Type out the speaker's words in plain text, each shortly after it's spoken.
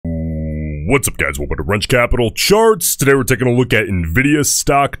What's up, guys? Welcome to Roensch Capital Charts. Today we're taking a look at Nvidia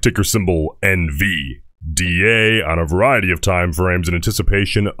stock, ticker symbol NVDA, on a variety of time frames in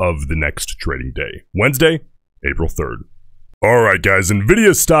anticipation of the next trading day, Wednesday, April 3rd. Alright guys,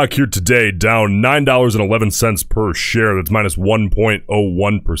 Nvidia stock here today down $9.11 per share. That's minus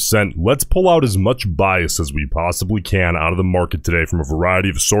 1.01%. Let's pull out as much bias as we possibly can out of the market today from a variety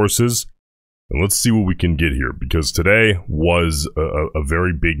of sources. And let's see what we can get here, because today was a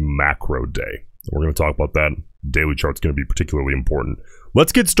very big macro day. We're going to talk about that. Daily chart's going to be particularly important.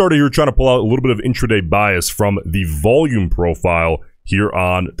 Let's get started here trying to pull out a little bit of intraday bias from the volume profile here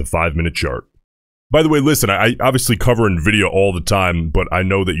on the 5-minute chart. By the way, listen, I obviously cover Nvidia all the time, but I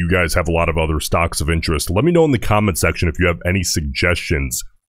know that you guys have a lot of other stocks of interest. Let me know in the comment section if you have any suggestions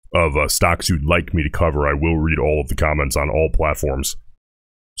of stocks you'd like me to cover. I will read all of the comments on all platforms.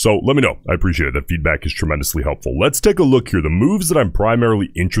 So let me know. I appreciate it. That feedback is tremendously helpful. Let's take a look here. The moves that I'm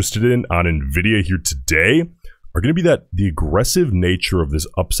primarily interested in on Nvidia here today are going to be the aggressive nature of this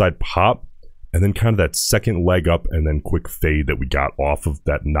upside pop, and then kind of that second leg up and then quick fade that we got off of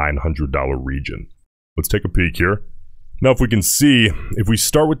that $900 region. Let's take a peek here. Now, if we can see, if we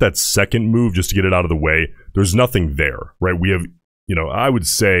start with that second move just to get it out of the way, there's nothing there, right? We have, I would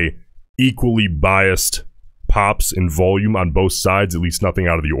say equally biased pops in volume on both sides, at least nothing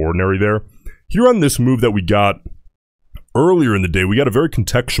out of the ordinary there. Here on this move that we got earlier in the day, we got a very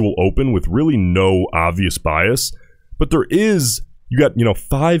contextual open with really no obvious bias, but there is, you got,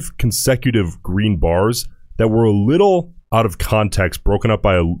 5 consecutive green bars that were a little out of context, broken up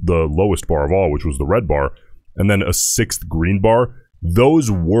by the lowest bar of all, which was the red bar, and then a 6th green bar. Those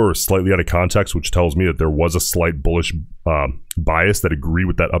were slightly out of context, which tells me that there was a slight bullish bias that agreed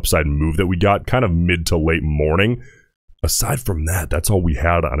with that upside move that we got kind of mid to late morning. Aside from that, that's all we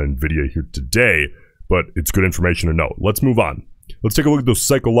had on Nvidia here today, but it's good information to know. Let's move on. Let's take a look at those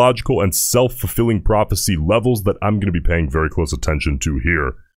psychological and self-fulfilling prophecy levels that I'm going to be paying very close attention to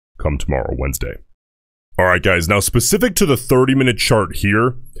here come tomorrow, Wednesday. Alright guys, now specific to the 30-minute chart here,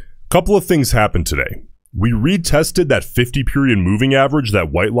 a couple of things happened today. We retested that 50-period moving average,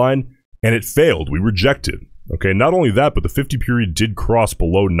 that white line, and it failed. We rejected. Okay, not only that, but the 50-period did cross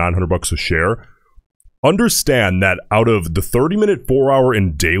below $900 a share. Understand that out of the 30-minute, 4-hour,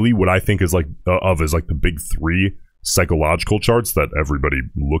 and daily, what I think is like the big 3 psychological charts that everybody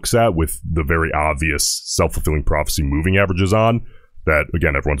looks at with the very obvious self-fulfilling prophecy moving averages on, that,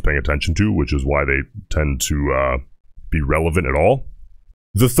 again, everyone's paying attention to, which is why they tend to be relevant at all.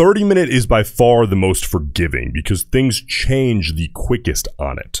 The 30-minute is by far the most forgiving because things change the quickest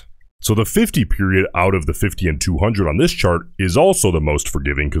on it. So the 50 period out of the 50 and 200 on this chart is also the most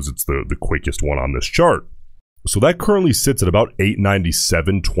forgiving because it's the quickest one on this chart. So that currently sits at about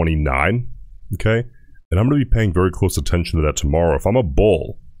 897.29, okay? And I'm going to be paying very close attention to that tomorrow. If I'm a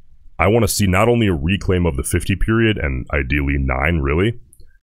bull, I want to see not only a reclaim of the 50 period, and ideally 9 really,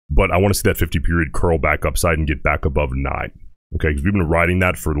 but I want to see that 50 period curl back upside and get back above 9. Okay, because we've been riding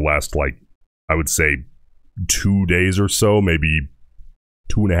that for the last, I would say 2 days or so, maybe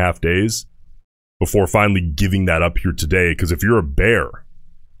 2.5 days, before finally giving that up here today. Because if you're a bear,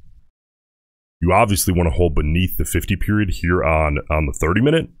 you obviously want to hold beneath the 50 period here on the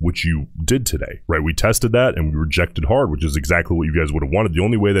 30-minute, which you did today, right? We tested that and we rejected hard, which is exactly what you guys would have wanted. The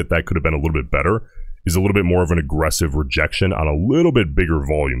only way that could have been a little bit better is a little bit more of an aggressive rejection on a little bit bigger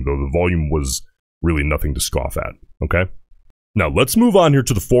volume, though the volume was really nothing to scoff at, okay? Now, let's move on here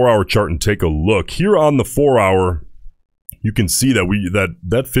to the 4-hour chart and take a look. Here on the 4-hour, you can see that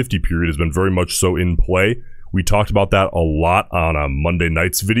that 50 period has been very much so in play. We talked about that a lot on a Monday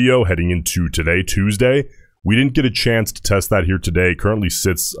night's video heading into today, Tuesday. We didn't get a chance to test that here today. Currently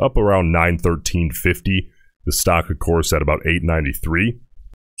sits up around 913.50. The stock, of course, at about 893.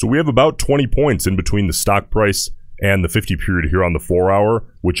 So we have about 20 points in between the stock price and the 50 period here on the 4-hour,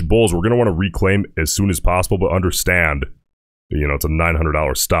 which bulls we're going to want to reclaim as soon as possible, but understand, it's a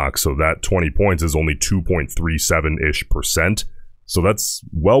 $900 stock, so that 20 points is only 2.37-ish%. So that's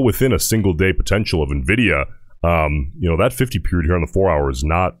well within a single day potential of Nvidia. That 50 period here on the 4-hour is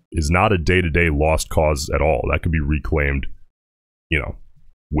not a day-to-day lost cause at all. That could be reclaimed,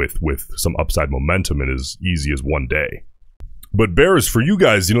 with some upside momentum in as easy as 1 day. But bears, for you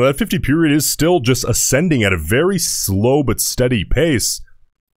guys, that 50 period is still just ascending at a very slow but steady pace.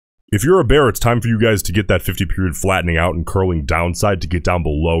 If you're a bear, it's time for you guys to get that 50 period flattening out and curling downside to get down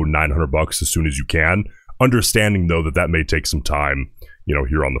below $900 as soon as you can. Understanding, though, that may take some time,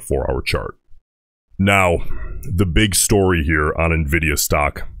 here on the 4-hour chart. Now, the big story here on Nvidia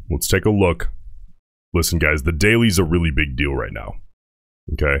stock. Let's take a look. Listen, guys, the daily's a really big deal right now,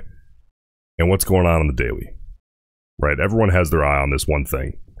 okay? And what's going on the daily? Right, everyone has their eye on this one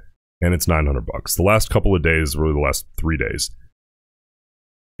thing. and it's 900 bucks. The last couple of days, really the last 3 days,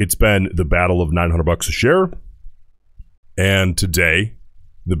 it's been the battle of 900 bucks a share. And today,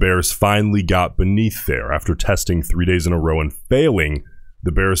 the bears finally got beneath there. After testing 3 days in a row and failing,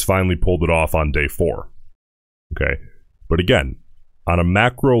 the bears finally pulled it off on day 4. Okay, but again, on a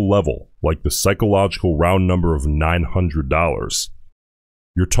macro level, like the psychological round number of $900,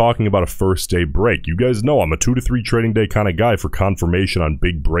 you're talking about a first day break. You guys know I'm a 2 to 3 trading day kind of guy for confirmation on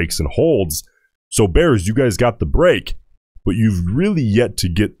big breaks and holds. So bears, you guys got the break, but you've really yet to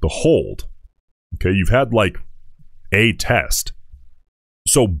get the hold. Okay, you've had like a test.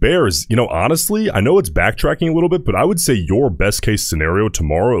 So bears, you know, honestly, I know it's backtracking a little bit, but I would say your best case scenario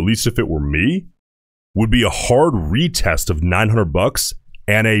tomorrow, at least if it were me, would be a hard retest of 900 bucks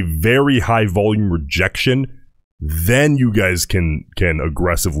and a very high volume rejection. Then you guys can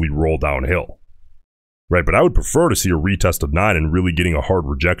aggressively roll downhill, right? But I would prefer to see a retest of 9 and really getting a hard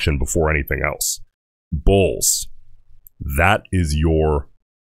rejection before anything else. Bulls, that is your,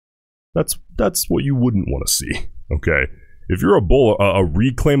 that's what you wouldn't want to see, okay? If you're a bull, a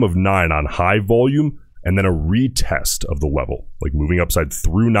reclaim of 9 on high volume and then a retest of the level, like moving upside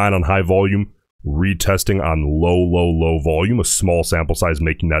through 9 on high volume, retesting on low volume, a small sample size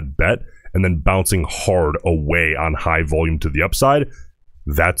making that bet, and then bouncing hard away on high volume to the upside,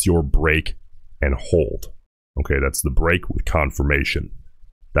 that's your break and hold. Okay, that's the break with confirmation.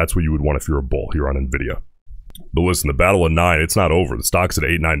 That's what you would want if you're a bull here on Nvidia. But listen, the battle of 9, it's not over. The stock's at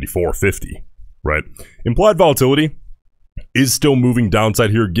 894.50, right? Implied volatility is still moving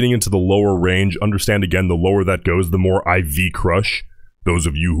downside here, getting into the lower range. Understand again, the lower that goes, the more IV crush those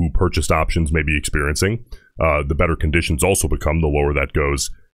of you who purchased options may be experiencing. The better conditions also become the lower that goes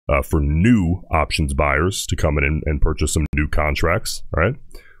for new options buyers to come in and purchase some new contracts, all right?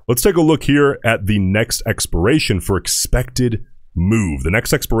 Let's take a look here at the next expiration for expected move. The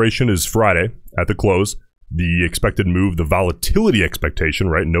next expiration is Friday at the close. The expected move, the volatility expectation,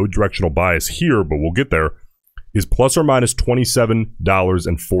 right? No directional bias here, but we'll get there, is plus or minus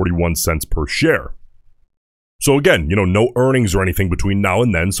 $27.41 per share. So again, you know, no earnings or anything between now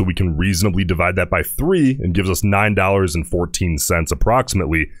and then, so we can reasonably divide that by 3 and gives us $9.14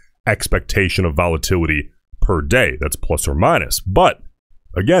 approximately expectation of volatility per day. That's plus or minus. But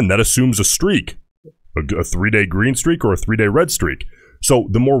again, that assumes a streak, a 3-day green streak or a 3-day red streak. So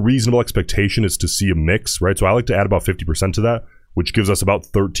the more reasonable expectation is to see a mix, right? So I like to add about 50% to that, which gives us about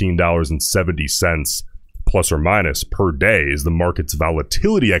 $13.70 plus or minus per day is the market's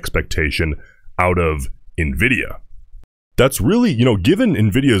volatility expectation out of Nvidia. That's really, you know, given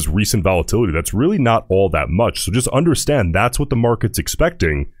Nvidia's recent volatility, that's really not all that much. So just understand that's what the market's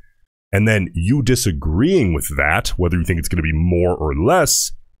expecting. And then you disagreeing with that, whether you think it's going to be more or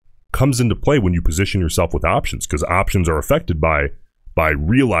less, comes into play when you position yourself with options, because options are affected by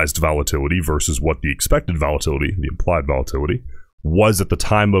realized volatility versus what the expected volatility, the implied volatility, was at the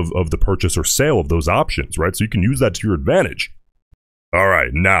time of the purchase or sale of those options, right? So you can use that to your advantage. All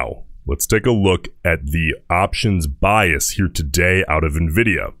right, now let's take a look at the options bias here today out of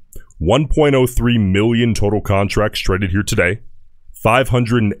Nvidia. 1.03 million total contracts traded here today,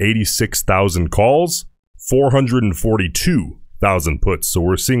 586,000 calls, 442,000 puts. So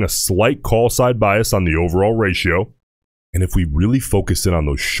we're seeing a slight call side bias on the overall ratio. And if we really focus in on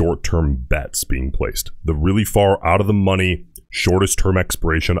those short-term bets being placed, the really far out of the money, shortest term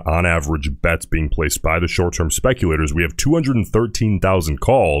expiration on average bets being placed by the short-term speculators, we have 213,000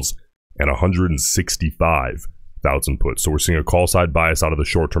 calls and 165,000 puts. So we're seeing a call side bias out of the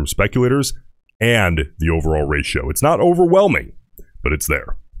short-term speculators and the overall ratio. It's not overwhelming, but it's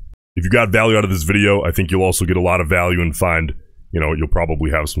there. If you got value out of this video, I think you'll also get a lot of value and find, you know, you'll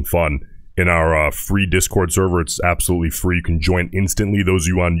probably have some fun in our free Discord server. It's absolutely free. You can join instantly. Those of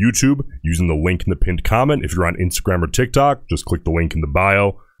you on YouTube, using the link in the pinned comment. If you're on Instagram or TikTok, just click the link in the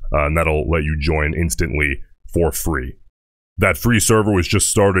bio, and that'll let you join instantly for free. That free server was just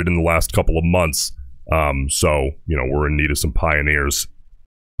started in the last couple of months, so, you know, we're in need of some pioneers.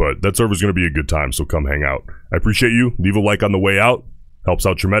 But that server's going to be a good time, so come hang out. I appreciate you. Leave a like on the way out. Helps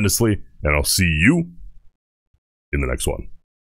out tremendously, and I'll see you in the next one.